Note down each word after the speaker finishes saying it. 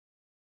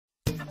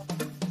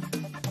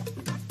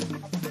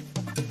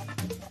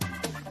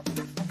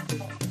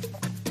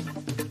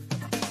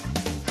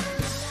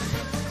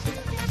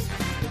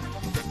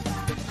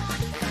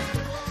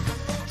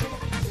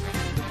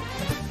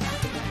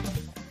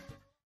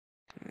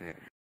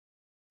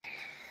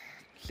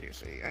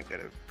Seriously, I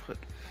gotta put...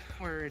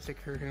 Where is it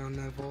currently on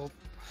that vault?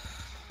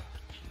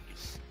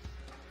 Jeez.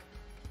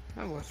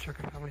 I lost track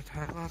of how many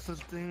times I lost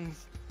those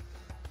things.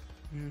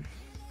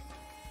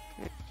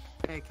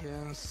 Hey,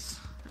 Chaos.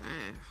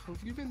 Hope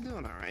you've been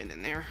doing alright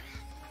in there.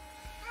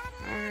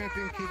 I've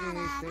been keeping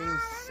these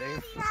things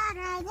safe.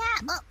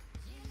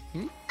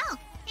 Oh,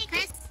 hey,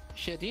 Chris.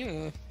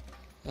 Shadina.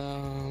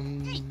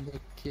 Hey.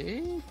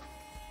 Okay.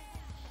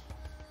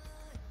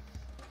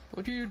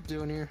 What are you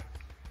doing here?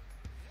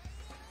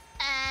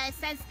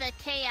 Since the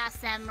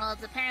Chaos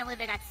Emeralds, apparently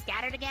they got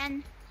scattered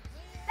again.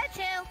 Is that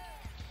true?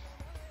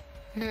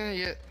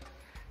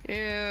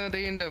 Yeah,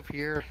 they end up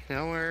here.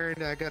 Don't worry,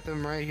 I got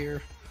them right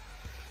here.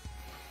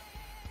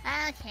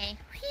 Okay,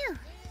 phew.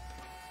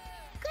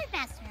 Good,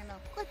 Master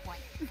Emerald, good boy.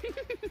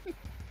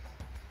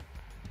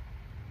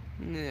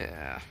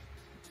 Yeah.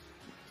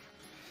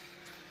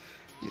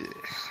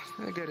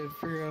 I gotta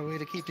figure out a way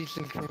to keep these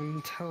things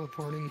from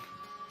teleporting.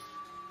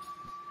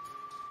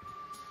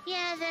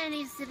 Yeah, there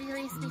needs to be at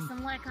least be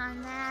some work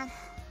on that.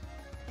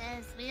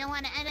 Because we don't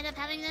want to end up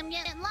having them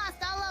getting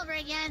lost all over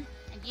again.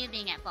 And you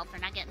being at fault for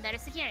not getting better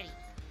security.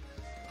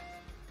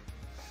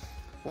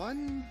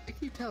 One, they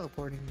keep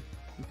teleporting.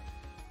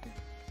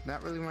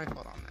 Not really my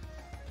fault on that.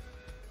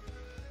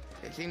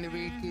 They seem to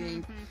be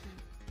getting...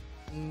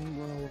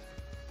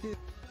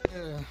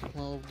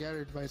 well,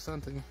 gathered by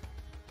something.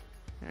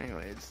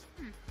 Anyways, is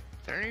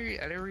there any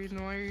other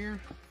reason why you're here?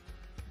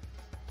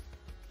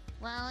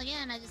 Well,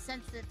 again, I just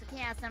sensed that the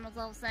Chaos Emeralds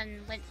all of a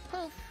sudden went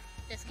poof.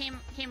 Just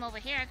came over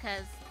here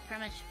because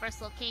pretty much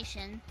first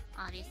location,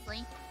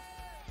 obviously.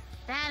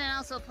 That and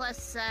also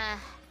plus,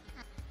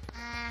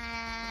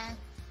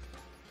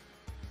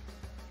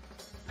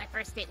 my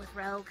first date with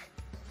Rogue.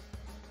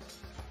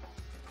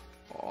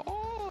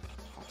 Oh,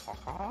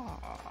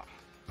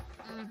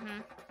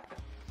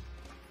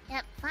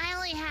 Yep,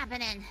 finally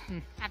happening.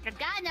 After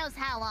God knows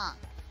how long.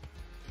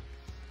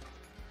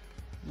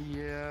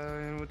 Yeah,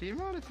 and with the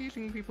amount of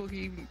teasing people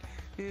keep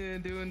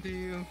doing to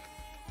you,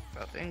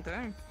 about the same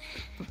time.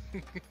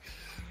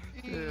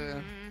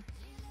 Yeah.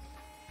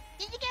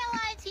 Did you get a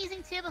lot of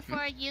teasing too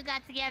before you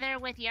got together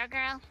with your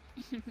girl?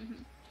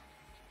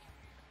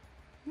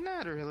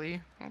 Not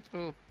really.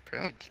 Also,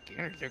 apparently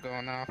scares are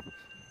going off.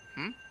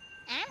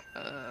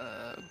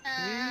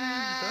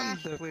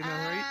 Something's definitely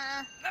not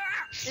right.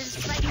 This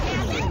is like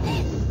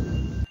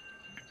happening.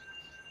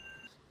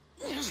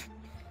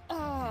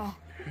 Oh.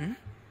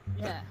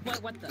 Yeah.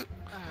 What the?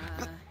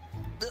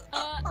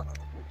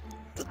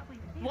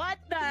 What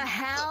the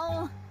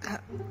hell?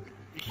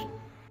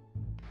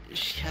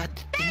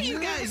 Shut. There you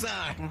guys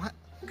are. What?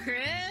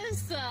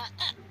 Chris?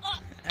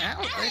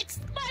 Alex,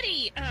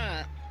 buddy.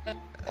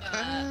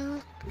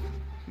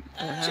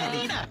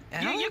 Shadina,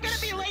 you're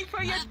gonna be late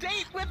for your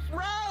date with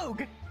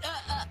Rogue.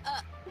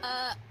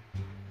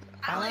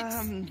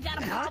 Alex, you got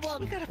a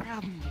problem? We got a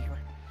problem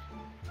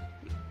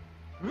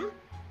here.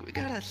 We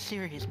got a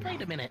serious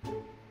problem.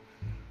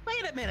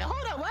 Wait a minute.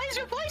 Hold on. Why is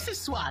your voices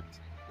swapped?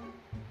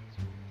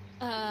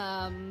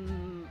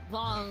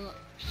 Long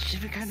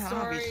Should be kind of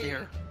story. obvious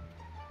here.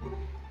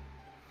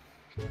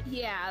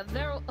 Yeah,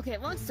 okay,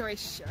 long story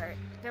short,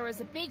 there was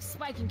a big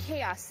spike in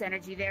chaos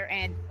energy there,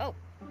 and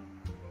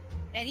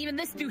even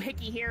this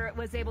doohickey here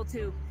was able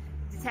to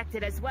detect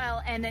it as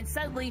well, and then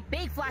suddenly,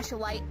 big flash of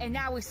light, and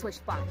now we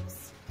switched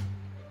bodies.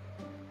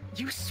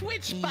 You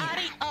switched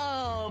body?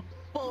 Oh,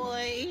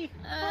 boy.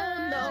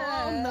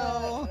 Oh,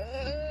 no.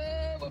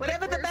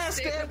 Whatever the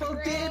Master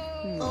Emerald did.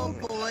 Oh,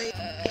 boy.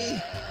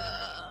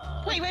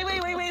 Wait.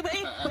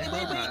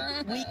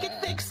 We can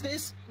fix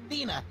this.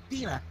 Dina.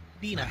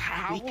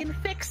 How? We can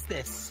fix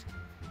this.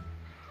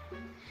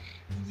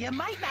 You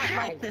might not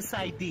like this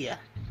idea.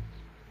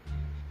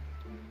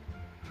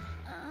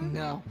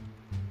 No.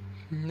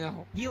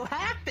 You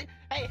have to.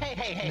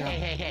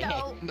 Hey.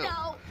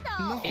 No.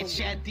 It's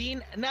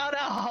Shadina. No,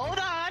 hold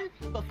on.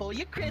 Before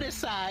you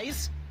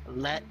criticize,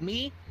 let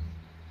me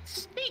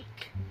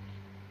speak.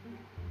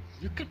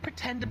 You could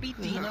pretend to be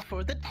Dina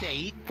for the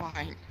date.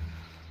 Fine.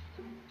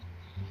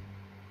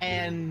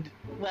 And,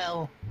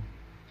 well,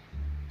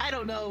 I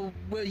don't know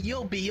where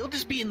you'll be. You'll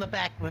just be in the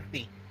back with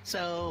me.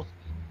 So,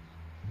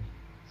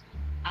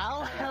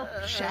 I'll help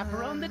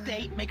chaperone the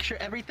date, make sure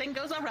everything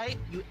goes alright.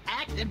 You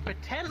act and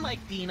pretend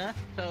like Dina,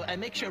 and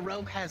make sure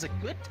Rogue has a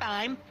good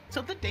time,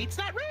 so the date's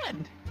not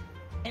ruined.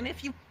 And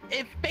if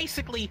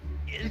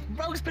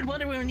Rogue's been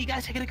wondering when you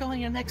guys are gonna go on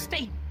your next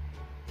date.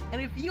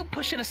 And if you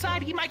push it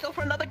aside, he might go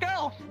for another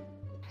girl.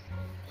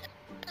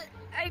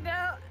 I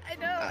know.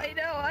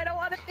 I don't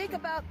want to think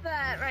about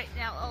that right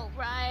now. Oh,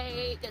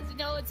 right. Because,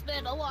 it's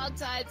been a long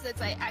time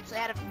since I actually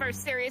had a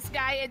first serious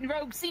guy, and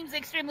Rogue seems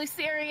extremely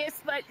serious,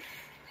 but...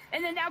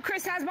 And then now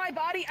Chris has my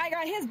body, I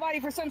got his body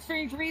for some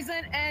strange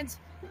reason, and...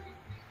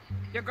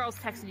 Your girl's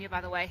texting you,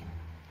 by the way.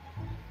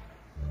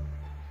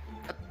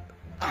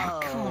 Oh,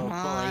 Come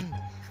on. Boy.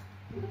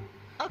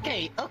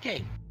 Okay.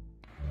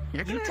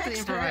 You're You gonna have to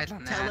text her, improvise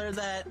on tell that. her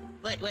that...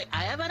 Wait,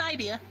 I have an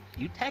idea.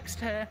 You text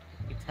her,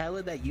 you tell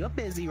her that you're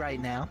busy right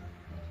now.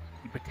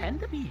 You pretend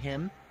to be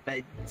him,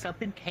 but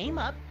something came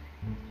up,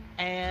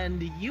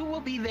 and you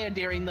will be there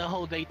during the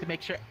whole date to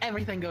make sure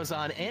everything goes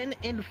on and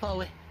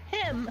info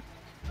him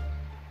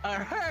or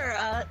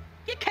her.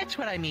 You catch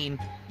what I mean?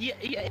 You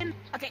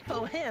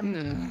info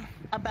him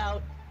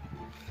about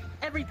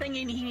everything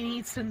he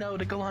needs to know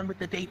to go on with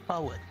the date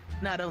forward.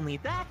 Not only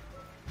that,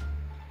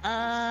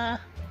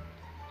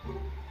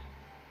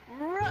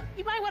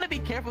 you might want to be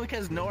careful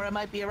because Nora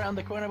might be around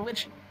the corner,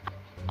 which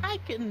I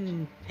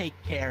can take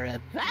care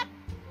of that.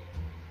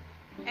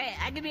 Hey,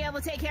 I could be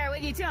able to take care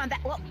of you too on that.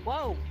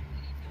 Whoa.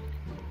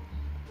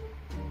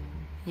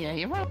 Yeah,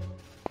 you're right.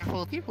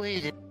 Well, people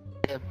is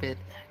a bit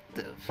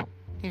active.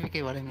 You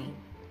get what I mean.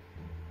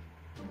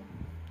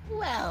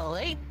 Well,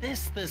 ain't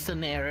this the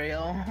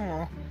scenario?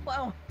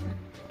 Well,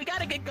 we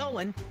gotta get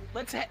going.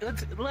 Let's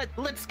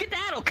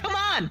skedaddle. Come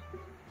on.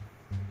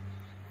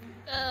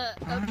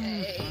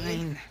 Okay.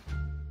 Fine.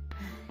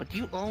 But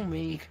you owe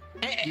me.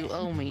 You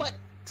owe me. But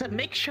to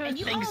make sure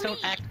things don't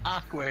act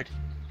awkward,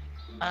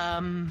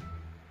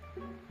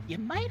 you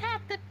might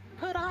have to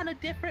put on a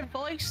different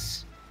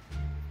voice.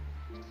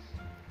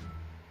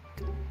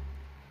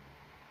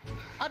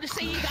 I'll just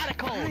say you got a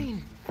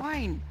cold.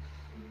 Fine.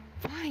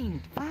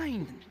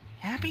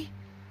 Happy?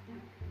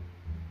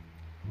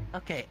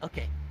 Okay.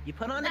 You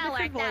put on a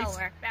different voice.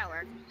 That'll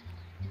work.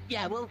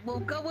 Yeah, we'll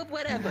go with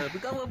whatever.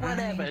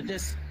 Fine.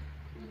 Just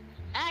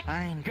act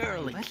Fine.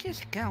 girly. Let's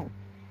just go.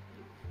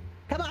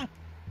 Come on.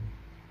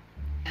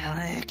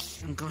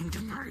 Alex, I'm going to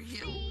murder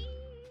you.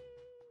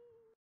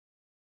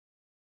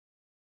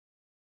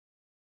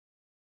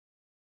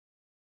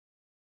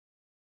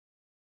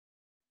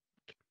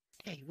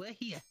 Okay, we're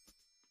here.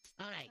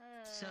 Alright,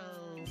 so...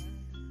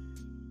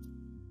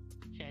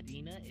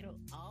 Shadina, it'll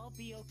all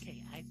be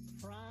okay. I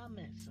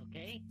promise,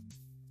 okay?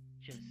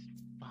 Just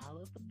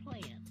follow the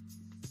plan.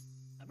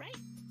 Alright?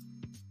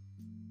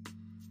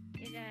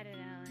 You got it,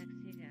 Alex.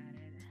 You got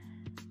it.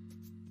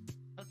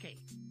 Okay.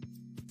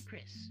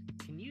 Chris,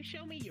 can you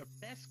show me your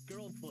best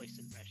girl voice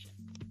impression?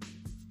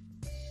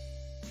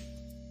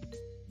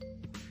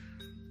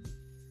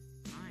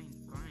 Fine.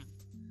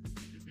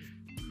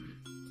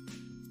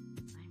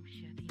 I'm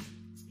Shadina,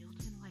 the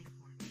ultimate life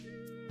form.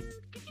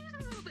 Could you use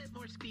a little bit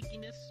more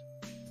squeakiness?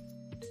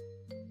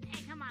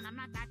 Hey, come on, I'm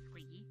not that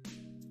squeaky.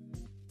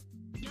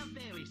 You're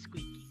very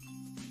squeaky.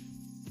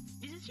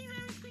 Isn't she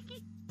very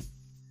squeaky?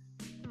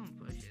 Don't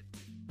push it.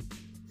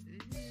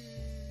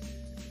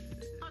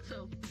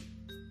 Also,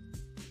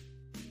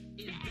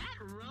 is that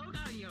Rogue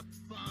on your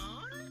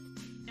phone?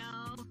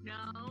 No.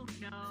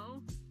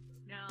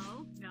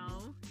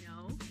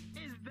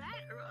 Is that...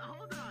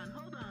 Hold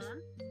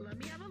on. Let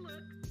me have a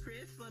look.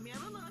 Chris, let me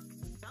have a look.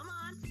 Come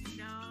on.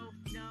 No.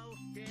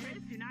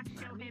 Chris, do not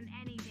show him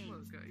anything.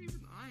 Look,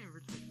 even I am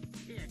rejected.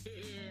 Yeah.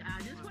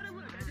 I just want to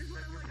look.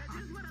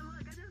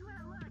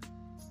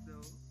 So,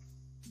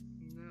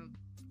 no.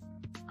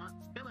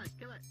 Come on.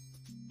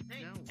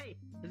 Hey, No. Hey,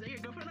 is that your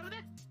girlfriend over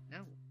there?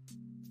 No.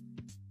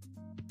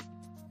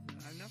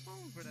 I'm not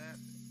falling for that.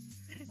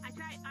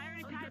 I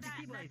already Oh, you tried got the that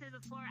keyblade.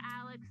 method before,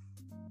 Alex.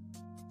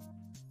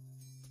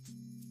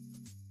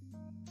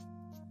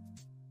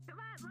 Come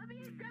on, let me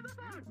grab the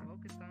phone.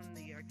 Focus on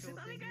the actual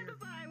Let me thing grab here.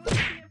 the phone. I want to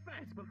see it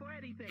first before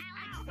anything.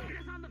 Alex,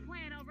 focus on the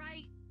plan, all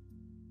right?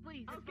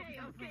 Please. let's Okay.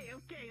 focus on the plan.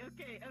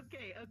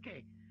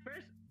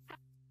 First,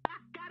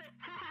 got it.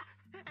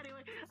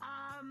 Anyway,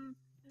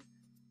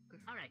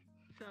 all right.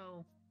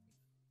 So,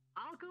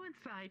 I'll go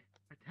inside,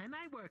 pretend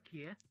I work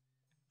here,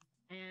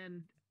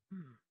 and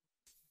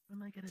what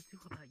am I gonna do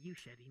about you,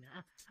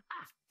 Shadina?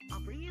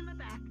 I'll bring you in the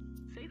back,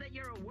 say that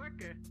you're a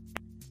worker,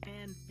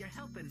 and you're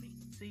helping me,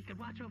 so you can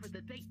watch over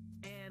the date,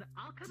 and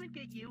I'll come and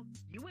get you.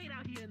 You wait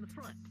out here in the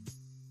front.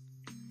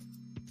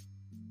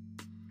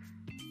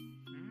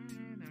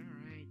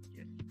 Alright.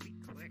 Just be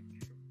quick.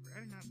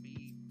 Rather not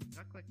be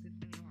stuck like this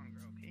any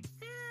longer, okay?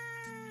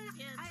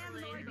 I have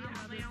no idea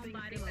how my this own thing's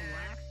body gonna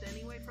back. last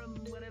anyway from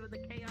whatever the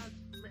Chaos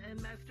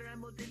and Master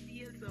Emerald did to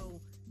you, so...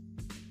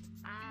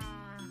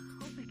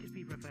 hope it could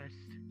be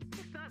reversed.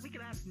 If not, we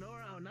could ask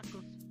Nora or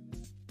Knuckles.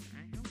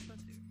 I hope so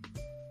too.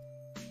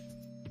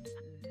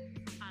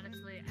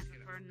 Honestly, I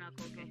prefer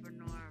Knuckles over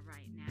Nora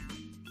right now.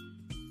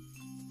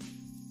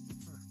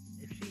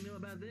 If she knew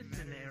about this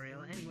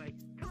scenario. Anyway,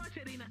 come on,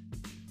 Shadina.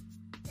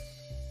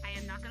 I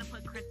am not gonna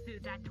put Chris through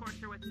that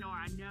torture with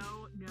Nora.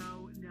 No.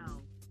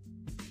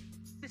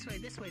 This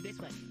way.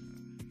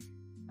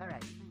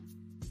 Alright.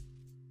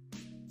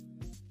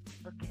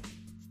 Okay.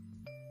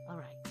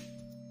 Alright.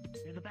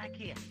 Near the back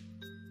here.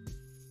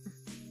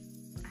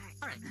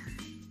 Alright.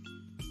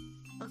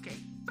 Okay.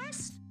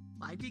 First,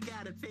 why'd you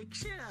got a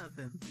picture of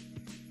him?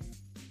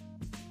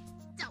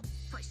 Don't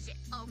push it,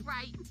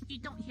 alright? You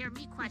don't hear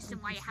me question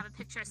why you have a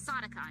picture of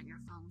Sonica on your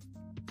phone.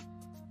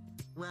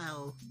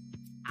 Well,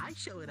 I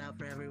show it out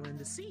for everyone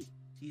to see.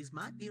 She's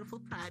my beautiful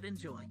pride and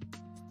joy.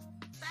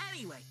 But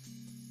anyway,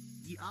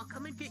 I'll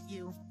come and get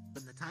you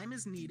when the time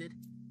is needed,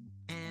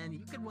 and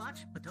you can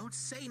watch, but don't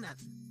say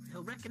nothing.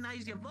 He'll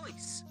recognize your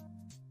voice.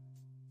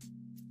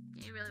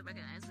 Can you really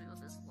recognize me with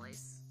this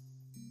voice?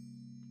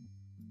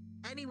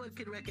 Anyone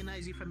could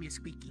recognize you from your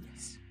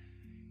squeakiness.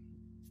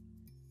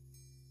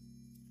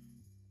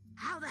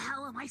 How the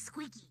hell am I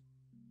squeaky?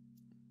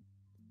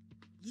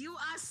 You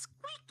are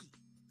squeaky.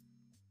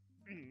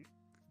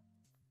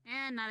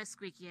 And not as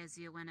squeaky as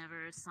you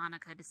whenever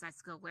Sonica decides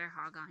to go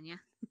werehog on you.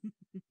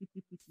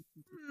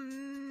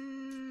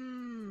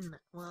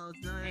 Well,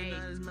 it's not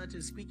as much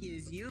as squeaky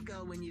as you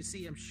go when you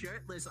see him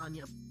shirtless on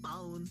your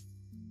phone.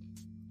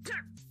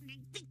 Can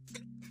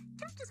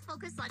we just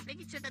focus on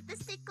making sure that this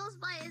date goes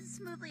by as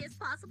smoothly as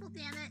possible,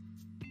 damn it?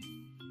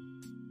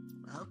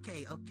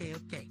 Okay.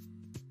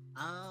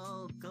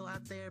 I'll go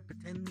out there,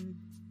 pretend to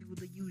do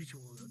the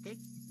usual, okay?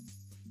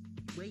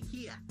 Wait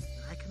here,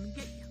 and I come and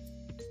get you.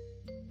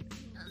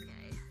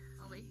 Okay,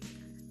 I'll wait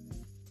here.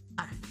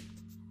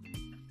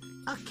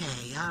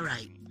 Okay,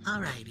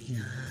 alrighty.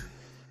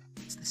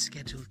 What's the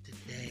schedule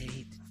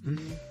today?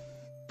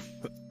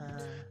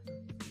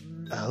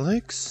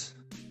 Alex?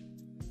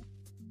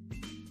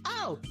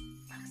 Oh!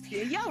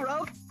 Yo,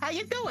 Rogue, how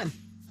you doing?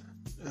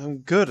 I'm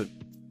good.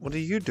 What are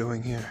you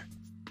doing here?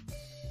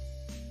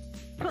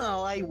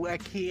 Oh, I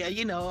work here.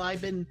 You know, I've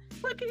been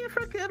working here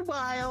for a good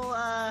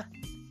while.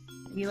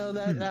 You know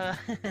that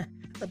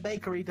the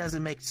bakery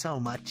doesn't make so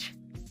much.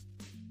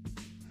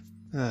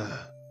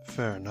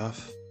 Fair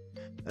enough.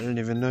 I didn't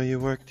even know you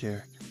worked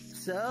here.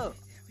 So,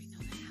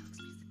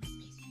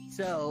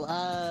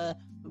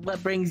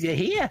 what brings you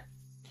here?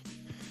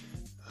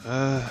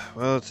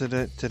 Well,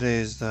 today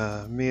is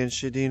me and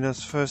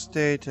Shadina's first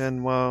date,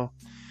 and well,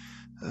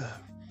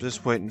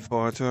 just waiting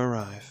for her to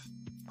arrive.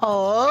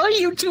 Oh,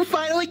 you two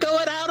finally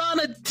going out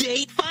on a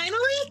date,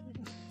 finally?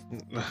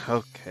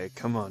 Okay,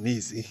 come on,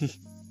 easy.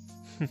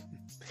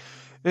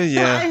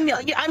 Yeah.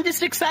 I'm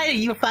just excited.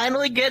 You're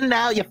finally getting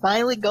out. You're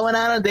finally going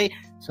out on a date.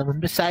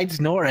 Someone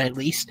besides Nora, at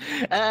least.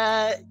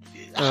 No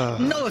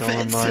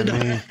offense to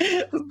Nora.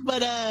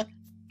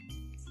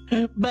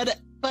 But,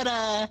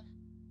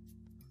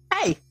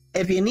 hey,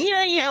 if you need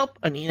any help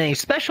or need any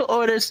special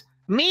orders,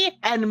 me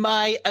and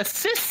my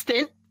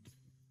assistant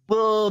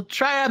will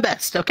try our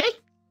best, okay?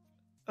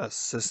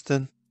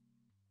 Assistant?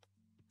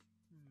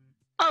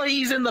 Oh,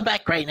 he's in the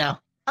back right now.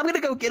 I'm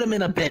gonna go get him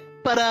in a bit.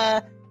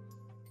 But,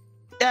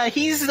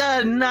 he's,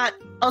 not...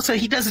 Also,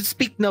 he doesn't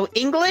speak no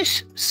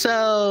English,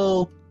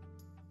 so...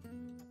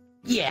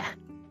 Yeah.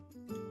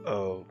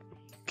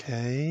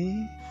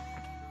 Okay.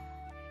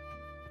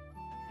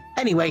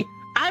 Anyway,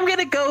 I'm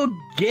gonna go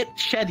get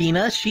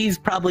Shadina. She's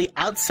probably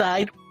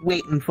outside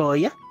waiting for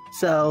you.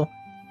 So,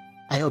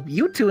 I hope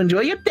you two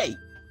enjoy your date.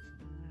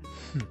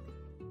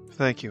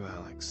 Thank you,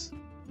 Alex.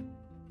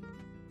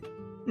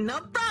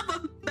 No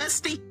problem,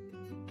 bestie.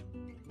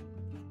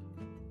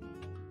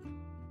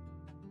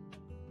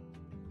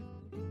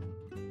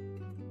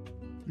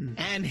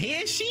 And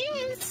here she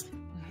is.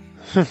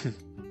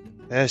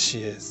 There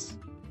she is.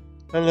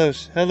 Hello,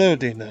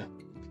 Dina.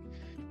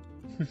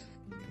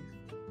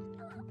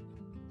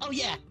 Oh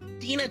yeah,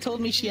 Dina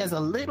told me she has a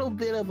little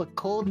bit of a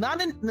cold.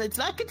 It's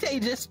not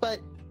contagious,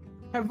 but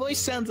her voice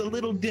sounds a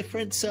little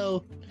different,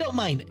 so don't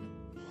mind it.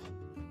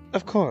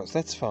 Of course,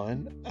 that's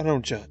fine. I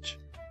don't judge.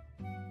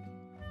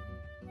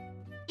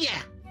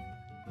 Yeah.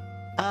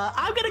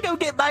 I'm gonna go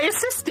get my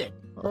assistant.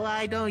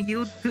 Why don't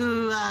you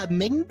two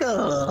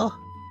mingle?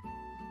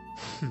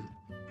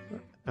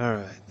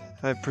 Alright,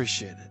 I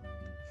appreciate it.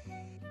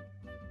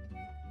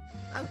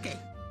 Okay.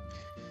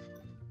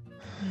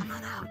 Come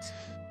on out.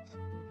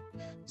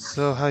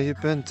 So, how you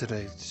been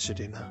today,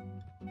 Shadina?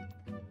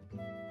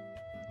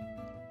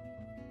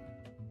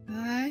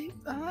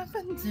 I've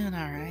been doing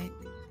alright.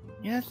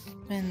 Just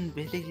been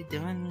busy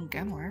doing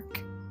gun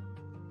work.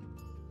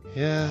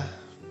 Yeah,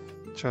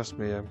 trust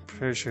me, I'm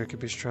pretty sure it could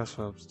be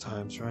stressful at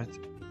times, right?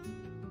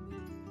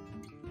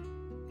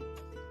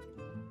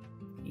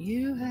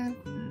 You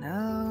have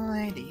no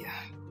idea.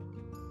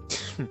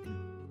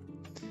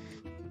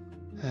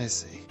 I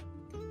see.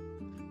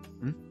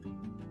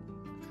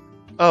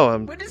 Oh,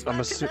 I'm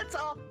assuming. That's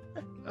all.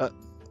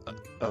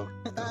 Oh,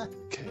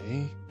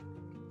 okay.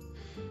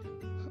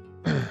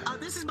 Oh,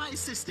 this is my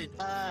assistant.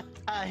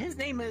 His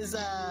name is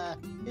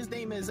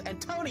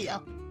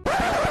Antonio.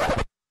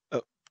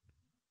 Oh.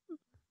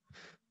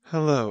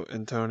 Hello,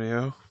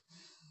 Antonio.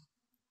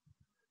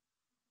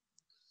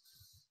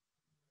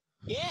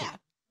 Yeah,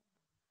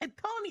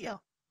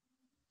 Antonio.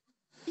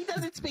 He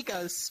doesn't speak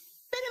a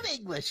bit of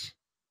English,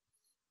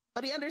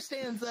 but he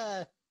understands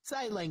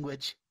sign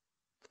language.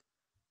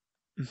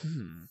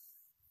 Mm-hmm.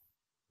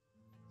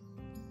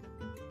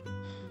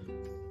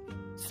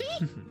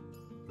 See?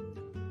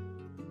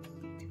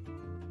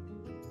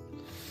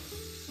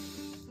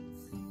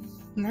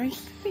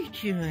 Nice to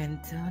meet you,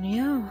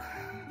 Antonio.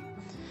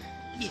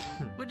 Yeah,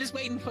 we're just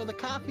waiting for the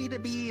coffee to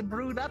be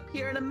brewed up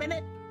here in a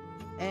minute.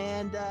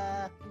 And,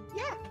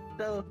 yeah,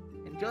 so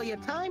enjoy your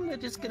time. We're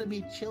just gonna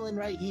be chilling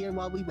right here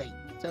while we wait.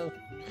 So,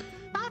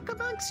 talk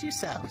amongst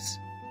yourselves.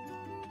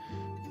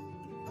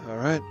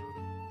 Alright.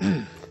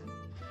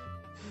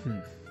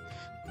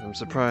 I'm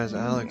surprised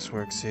Alex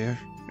works here.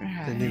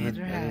 I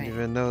didn't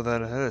even know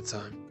that ahead of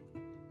time.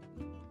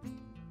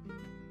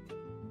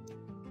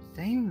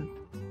 Same.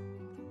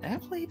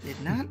 Definitely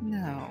did not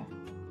know.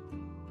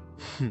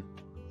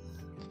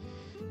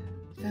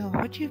 So,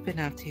 what you been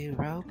up to,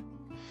 Rogue?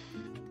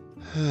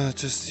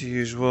 Just the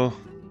usual.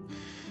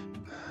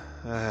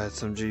 I had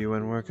some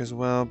GUN work as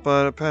well,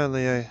 but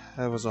apparently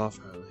I was off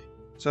early.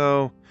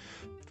 So,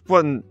 it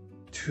wasn't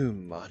too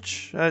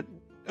much.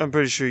 I'm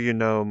pretty sure you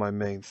know my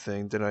main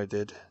thing that I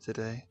did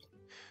today.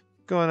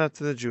 Going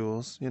after the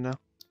jewels, you know?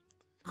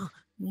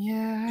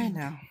 Yeah, I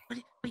know.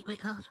 Wait,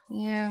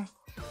 Yeah.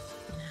 Can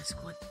I ask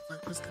what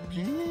was the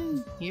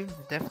mean? You've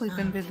definitely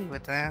been busy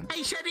with that.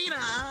 Hey,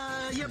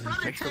 Shadina, your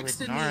brother Sexual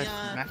texted ignorance,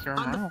 me master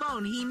on the model.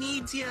 phone. He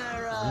needs your,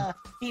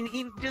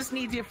 he just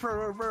needs you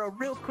for a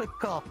real quick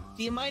call.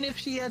 Do you mind if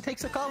she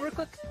takes a call real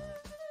quick?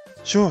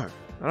 Sure,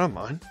 I don't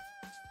mind.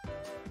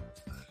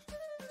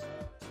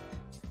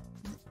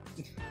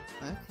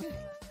 Okay.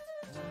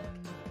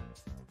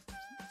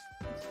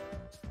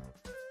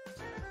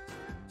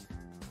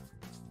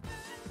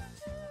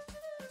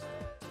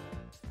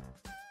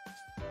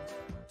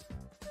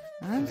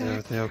 I'm Is back.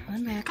 everything okay?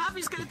 I'm back.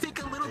 Coffee's gonna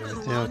take a little bit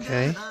Everything longer.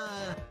 okay?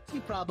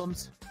 Few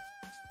problems.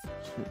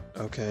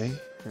 Okay.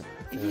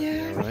 Yeah,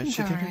 Everything alright, everything's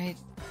Shadina?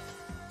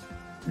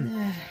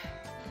 alright.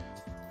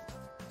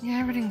 Yeah,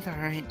 everything's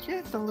alright.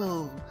 Just a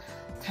little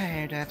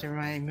tired after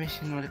my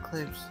mission with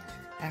Eclipse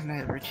having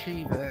to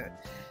retrieve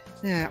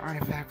the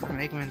artifact from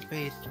Eggman's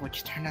base,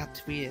 which turned out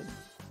to be a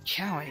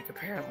chow egg,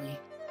 apparently.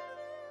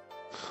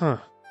 Huh.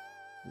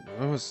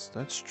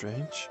 That's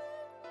strange.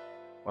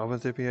 Why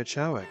would there be a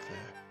chow egg there?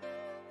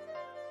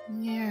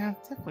 Yeah,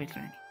 definitely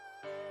strange.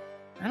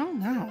 I don't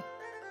know.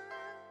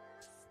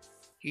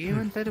 You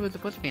even said it was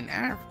supposed to be an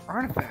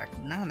artifact,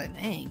 not an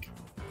egg.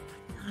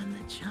 On the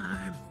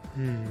charm.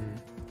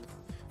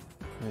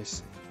 I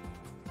see.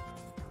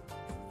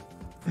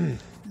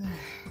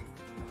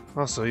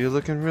 Also, you're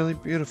looking really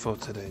beautiful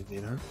today,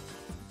 Dina.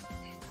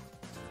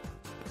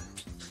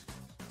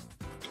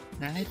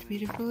 Not as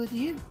beautiful as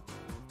you.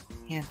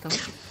 Handsome.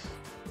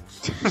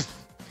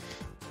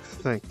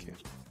 Thank you.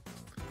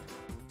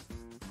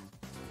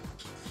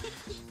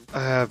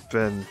 I have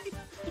been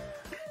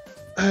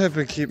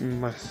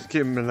keeping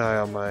an eye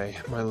on my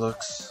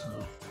looks, so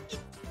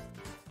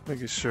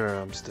making sure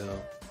I'm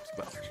still,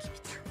 well,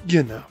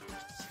 you know.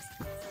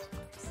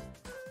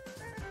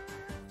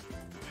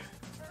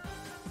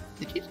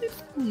 Did you do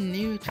some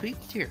new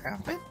tweaks to your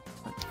outfit?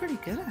 Looks pretty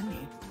good on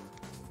you.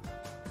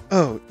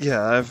 Oh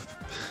yeah,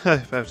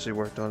 I've actually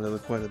worked on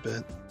it quite a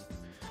bit.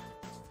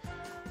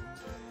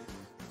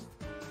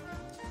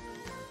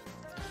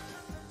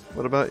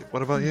 What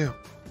about you?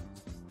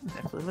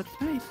 Definitely looks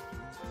nice.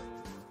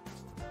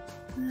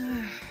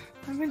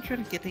 I've been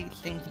trying to get these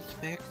things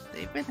fixed.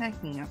 They've been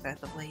acting up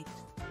as of late.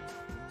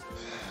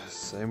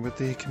 Same with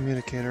the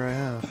communicator I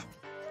have.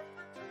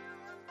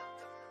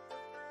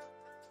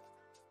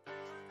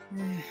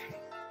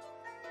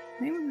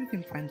 Maybe we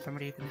can find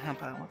somebody who can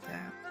help out with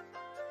that.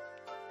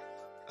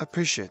 I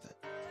appreciate that.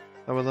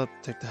 I would love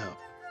to take the help.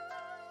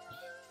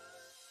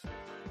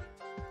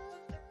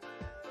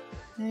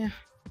 Yeah.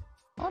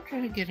 I'll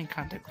try to get in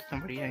contact with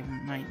somebody I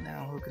might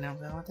know who can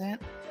help out with that.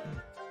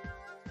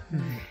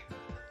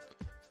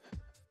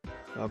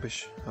 I'll be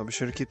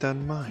sure to keep that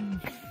in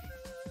mind.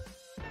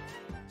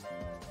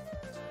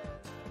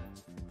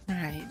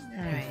 Right.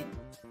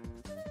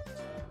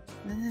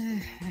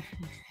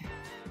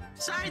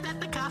 Sorry that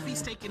the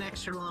coffee's taking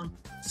extra long.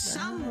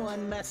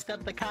 Someone messed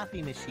up the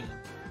coffee machine.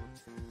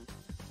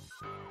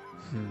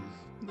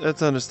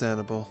 That's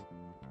understandable.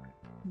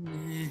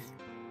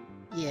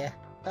 Yeah.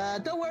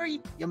 Don't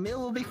worry, your meal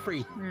will be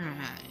free.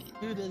 Right.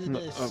 Due to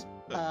this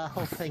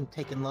whole thing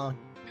taking long.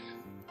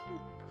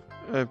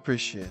 I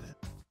appreciate it.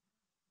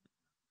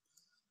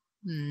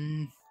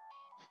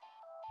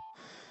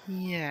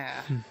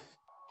 Yeah.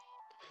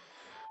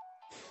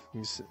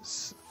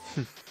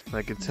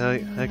 I could tell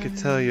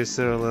you're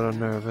still a little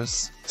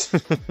nervous.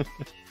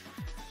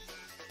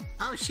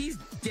 Oh, she's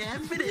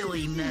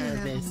definitely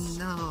nervous.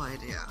 No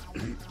idea.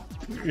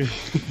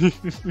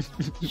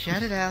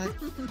 Shut it, Alex.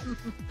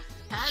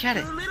 Shut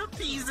it. Little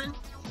teasing.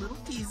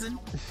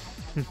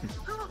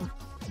 Oh.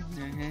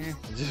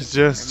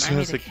 Just Remind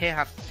me to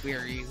chaos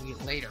queer you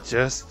later.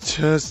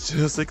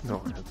 just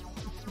ignore it.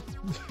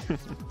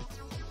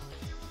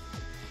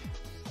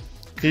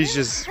 He's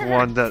just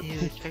one that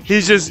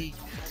he's just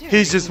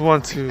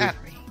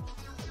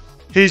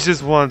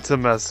one to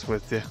mess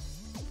with you.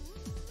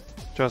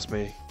 Trust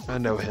me, I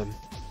know him.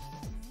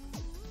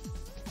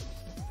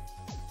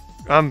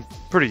 I'm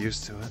pretty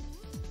used to it.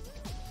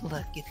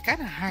 Look, it's kind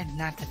of hard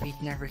not to be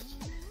nervous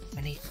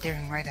when he's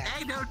staring right at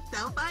Hey, you.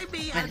 don't mind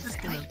me. I'm just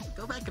gonna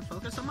go back and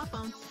focus on my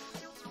phone.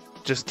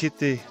 Just keep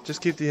the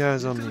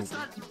eyes on me.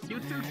 You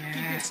two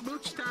keep your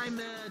smooch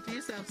time to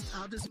yourselves.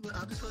 I'll just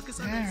focus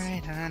on this.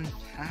 Alright, hon.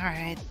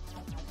 Alright.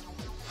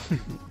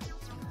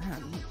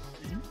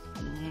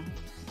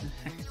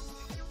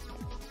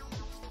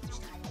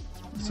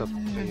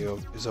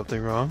 Is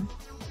something wrong?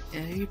 Are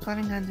you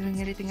planning on doing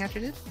anything after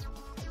this?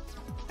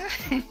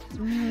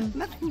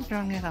 Nothing's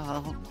wrong at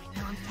all.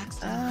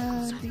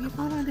 Do you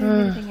plan on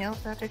doing anything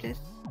else after this?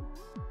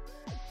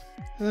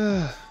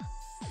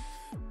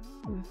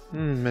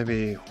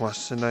 Maybe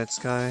watch the night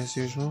sky as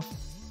usual.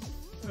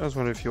 I was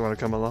wondering if you want to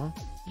come along.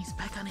 He's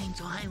back on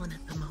Angel Island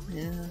at the moment.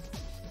 Yeah.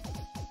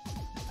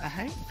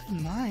 I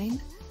wouldn't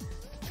mind.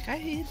 Sky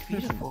is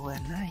beautiful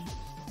at night.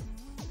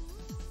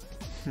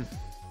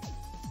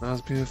 Not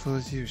as beautiful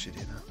as you,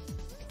 Shadina.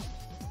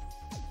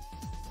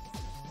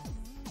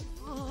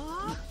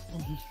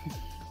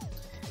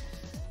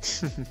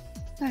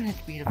 Not as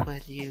beautiful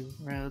as you,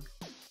 Rogue.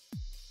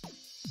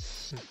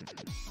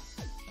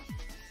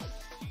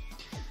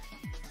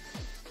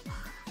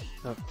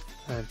 Oh,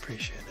 I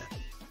appreciate it.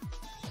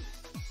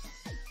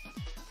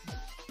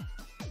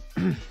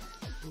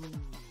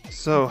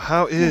 So,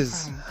 how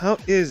is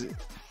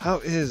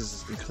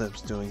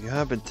Eclipse doing? You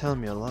have been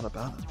telling me a lot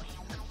about him.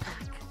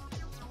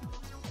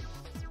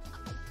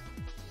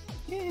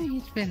 Yeah,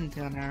 he's been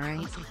doing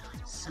alright.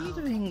 He's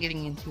been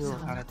getting into a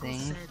lot of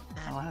things,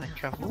 a lot of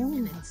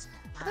trouble,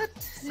 but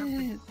it's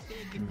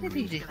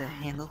easy to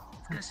handle.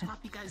 Gonna swap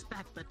you guys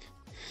back, but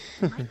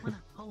you might want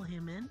to pull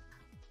him in.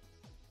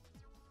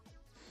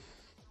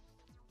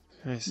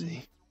 I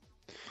see.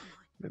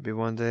 Maybe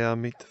one day I'll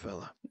meet the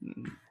fella.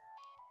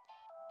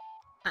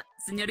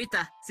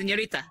 Señorita.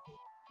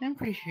 I'm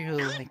pretty sure he'll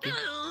like it.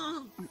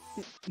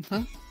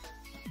 Huh?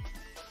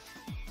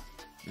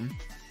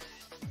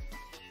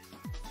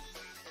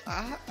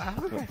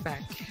 I'll be right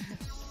back.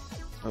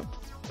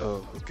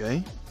 Oh,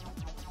 okay.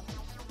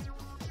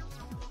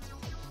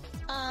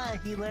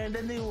 He learned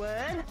a new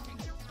word.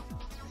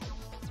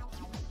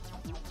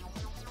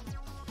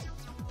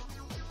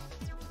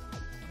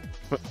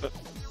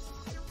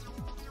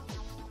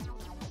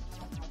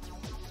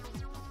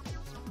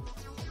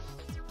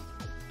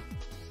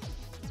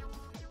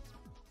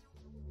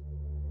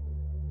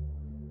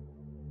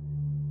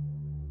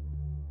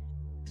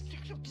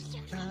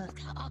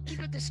 I'll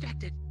keep it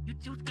distracted.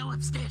 You go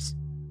upstairs.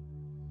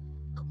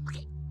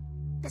 Okay.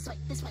 This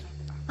way.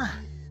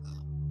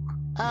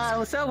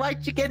 So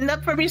what you getting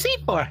up from your seat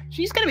for?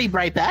 She's gonna be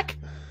right back.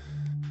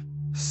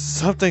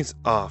 Something's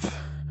off.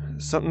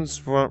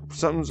 Something's wrong.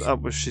 Something's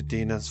up with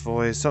Shadina's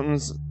voice.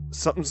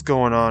 Something's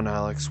going on,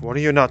 Alex. What are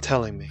you not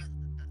telling me?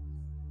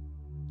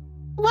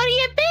 What do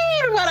you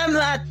mean what I'm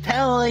not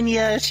telling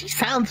you? She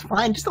sounds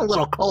fine, just a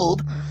little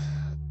cold.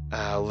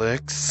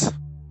 Alex.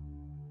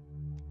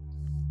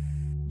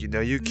 You know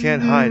you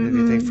can't hide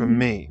anything from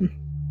me.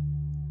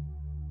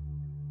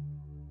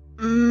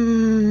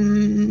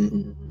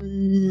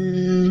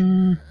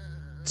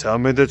 Tell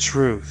me the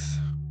truth.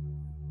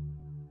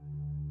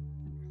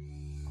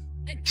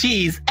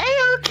 She's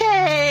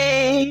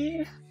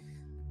A-okay.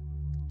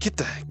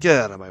 Get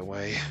out of my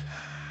way.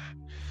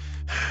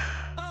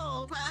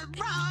 Oh,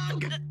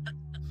 wrong.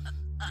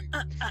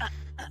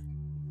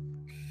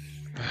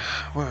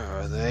 Where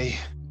are they?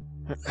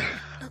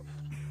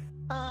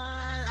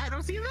 I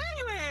don't see them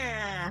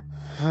anywhere.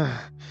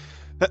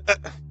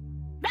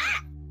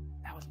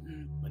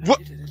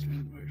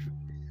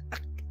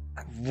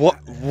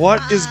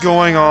 What is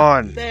going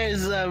on?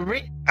 There's a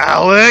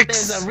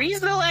Alex! There's a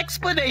reasonable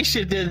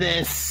explanation to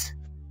this.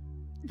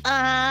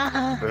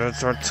 Better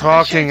start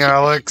talking,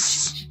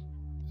 Alex.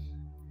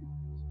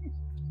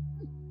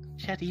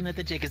 Shadina,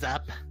 the jig is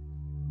up.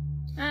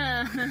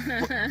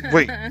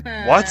 Wait,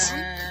 what?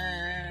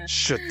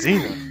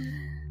 Shadina?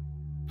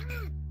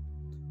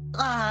 We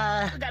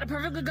got a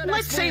perfectly good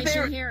Let's say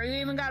explanation here.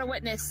 You even got a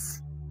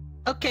witness.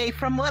 Okay,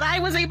 from what I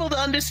was able to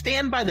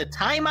understand by the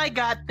time I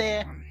got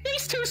there,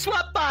 these two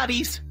swapped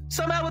bodies.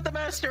 Somehow with the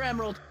Master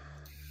Emerald.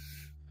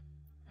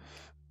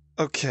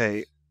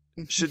 Okay,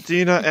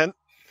 Shadina and...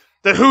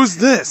 Then who's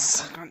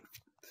this?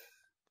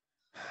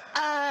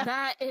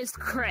 That is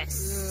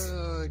Chris.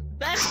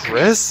 That's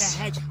Chris? The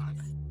hedgehog.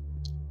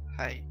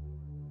 Hi.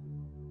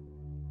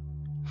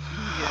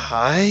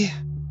 Hi?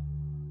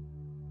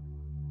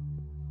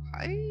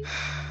 Hi?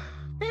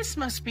 This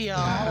must be a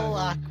whole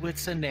awkward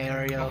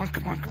scenario.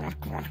 Come on.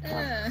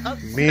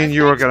 Me and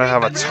you are gonna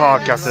have a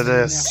talk after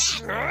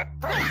this. Hey!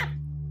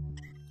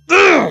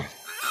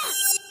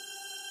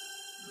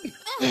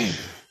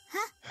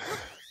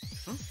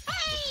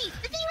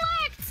 The thing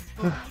worked!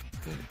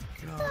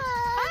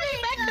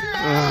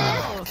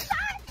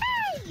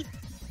 Hey!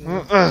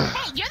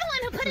 Hey, you're the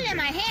one who put it in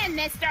my hand,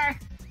 mister!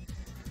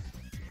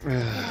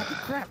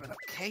 Grab it,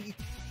 okay?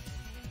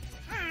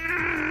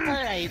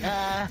 Alright,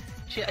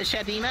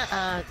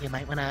 Shadina, you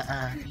might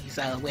wanna, he's,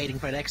 waiting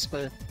for an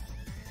explain,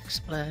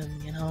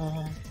 you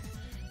know.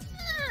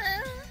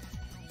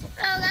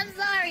 Oh, I'm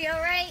sorry,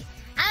 alright?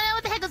 I don't know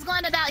what the heck was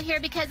going about here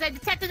because I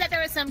detected that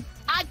there was some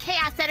odd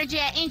chaos energy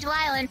at Angel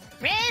Island,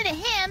 ran into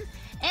him,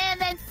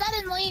 and then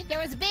suddenly there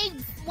was a big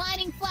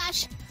blinding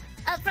flash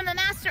from the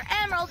Master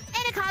Emerald,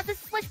 and it caused us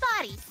to switch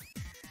bodies.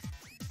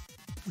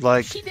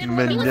 Like She did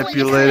what he was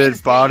manipulated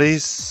doing.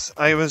 bodies,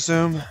 I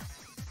assume?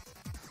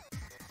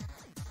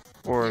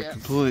 Or Yeah.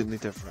 completely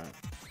different?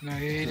 I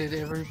hated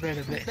every bit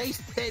of it.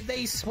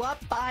 They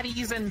swapped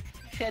bodies and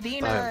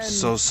Shadina I am and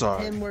so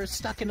sorry. him were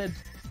stuck in a...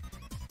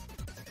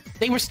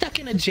 They were stuck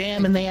in a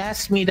jam and they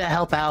asked me to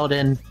help out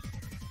and...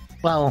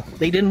 Well,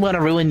 they didn't want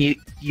to ruin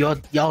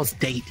y'all's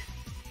date.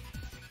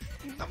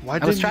 Why I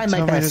was didn't you trying my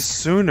tell me best. this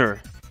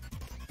sooner?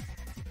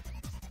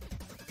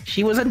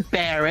 She was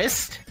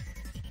embarrassed.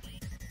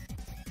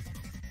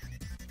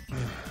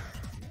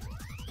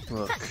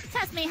 Look,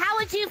 Trust me, how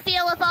would you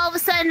feel if all of a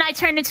sudden I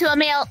turned into a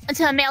male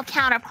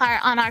counterpart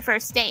on our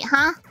first date,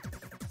 huh?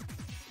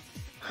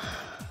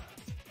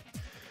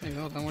 Hey,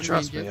 hold on, what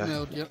Trust do you me, mean, get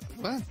mailed? Yep.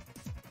 What?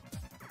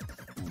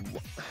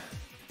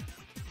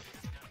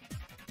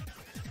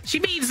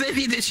 She means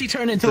that she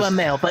turned into a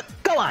male, but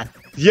go on.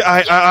 yeah,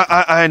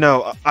 I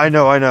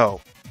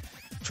know.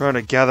 Trying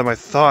to gather my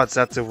thoughts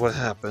after what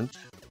happened,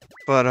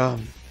 but I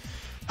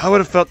would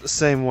have felt the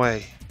same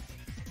way.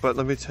 But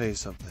let me tell you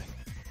something.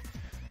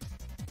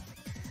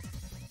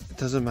 It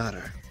doesn't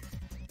matter.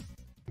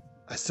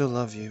 I still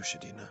love you,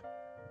 Shadina.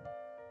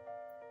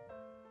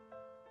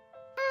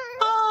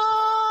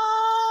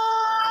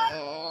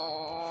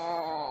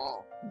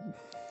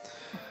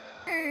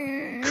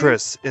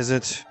 Chris,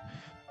 isn't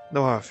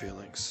no hard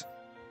feelings.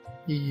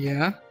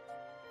 Yeah.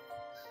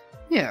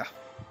 Yeah.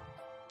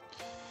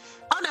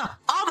 Oh no,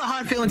 all the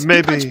hard feelings. Maybe.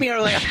 You punched me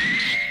earlier.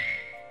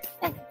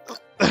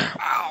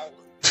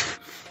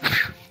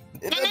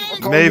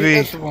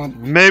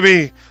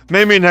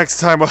 Maybe next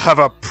time we'll have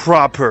a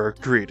proper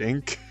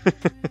greeting.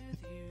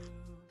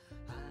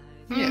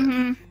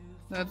 Yeah.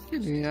 That's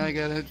good. Yeah, I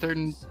got a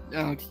certain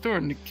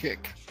storm to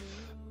kick.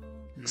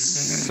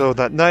 So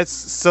that night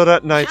sky,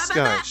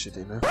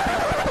 Shadina.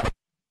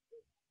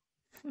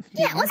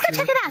 Yeah, let's go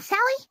check it out, shall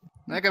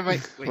we? I got my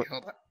wait,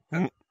 hold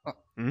on.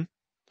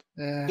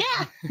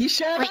 Yeah, you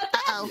sure? Wait,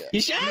 uh-oh.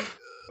 You sure?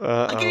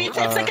 I'll give you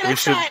 10 seconds we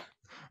should.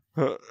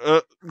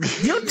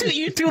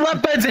 You two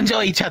lovebirds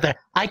enjoy each other.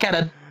 I got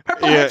a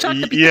purple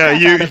chocolate beat yeah, the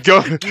you crap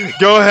out of it.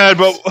 go ahead,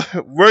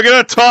 but we're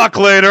gonna talk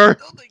later.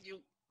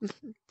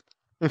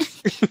 Well,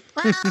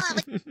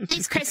 at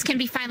least Chris can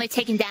be finally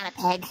taken down a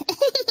peg.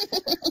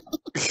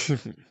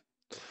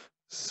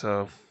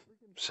 So,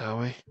 shall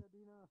we?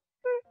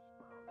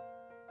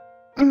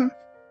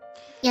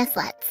 Yes,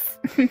 let's.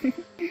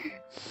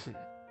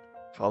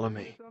 Follow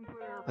me.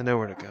 I know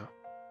where to go.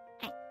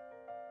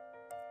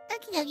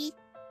 Okie dokie.